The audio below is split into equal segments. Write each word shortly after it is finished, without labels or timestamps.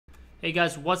Hey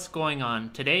guys, what's going on?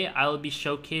 Today I will be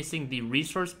showcasing the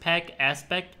Resourcepack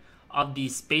aspect of the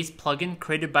space plugin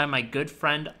created by my good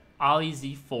friend Ali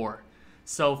Z4.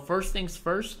 So first things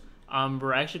first,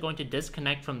 we're actually going to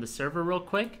disconnect from the server real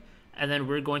quick, and then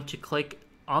we're going to click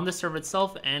on the server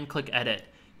itself and click edit.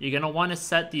 You're going to want to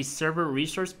set the server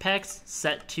resource packs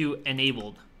set to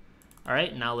enabled.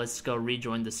 Alright, now let's go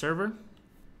rejoin the server.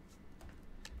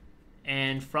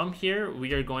 And from here,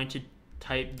 we are going to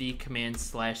type the command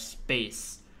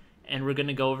 /space, and we're going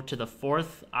to go over to the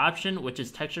fourth option, which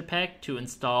is texture pack, to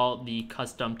install the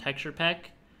custom texture pack.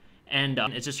 And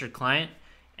it's just your client,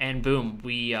 and boom,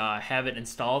 we have it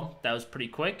installed. That was pretty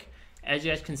quick. As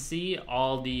you guys can see,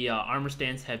 all the armor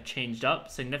stands have changed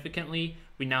up significantly.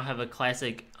 We now have a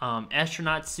classic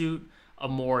astronaut suit, a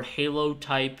more Halo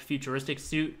type futuristic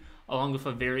suit, along with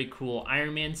a very cool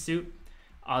Iron Man suit.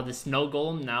 The snow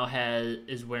golem now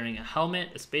is wearing a helmet,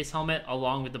 a space helmet,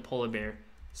 along with the polar bear.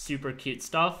 Super cute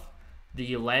stuff.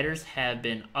 The ladders have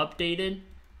been updated,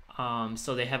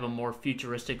 so they have a more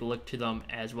futuristic look to them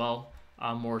as well,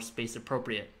 more space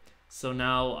appropriate. So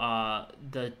now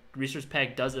the resource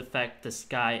pack does affect the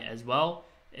sky as well.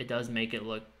 It does make it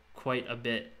look quite a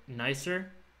bit nicer.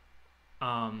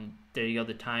 There you go.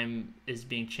 The time is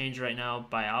being changed right now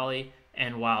by Ali.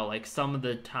 And wow, like some of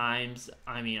the times,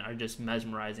 I mean, are just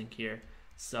mesmerizing here.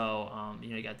 So,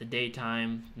 you got the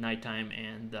daytime, nighttime,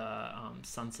 and the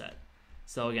sunset.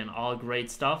 So again, all great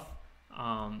stuff.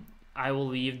 I will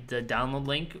leave the download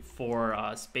link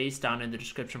for Space down in the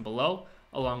description below,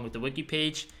 along with the wiki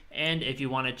page. And if you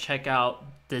want to check out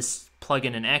this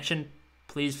plugin in action,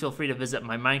 please feel free to visit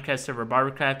my Minecraft server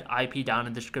Barbercraft, IP down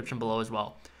in the description below as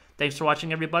well. Thanks for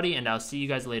watching, everybody, and I'll see you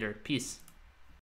guys later. Peace.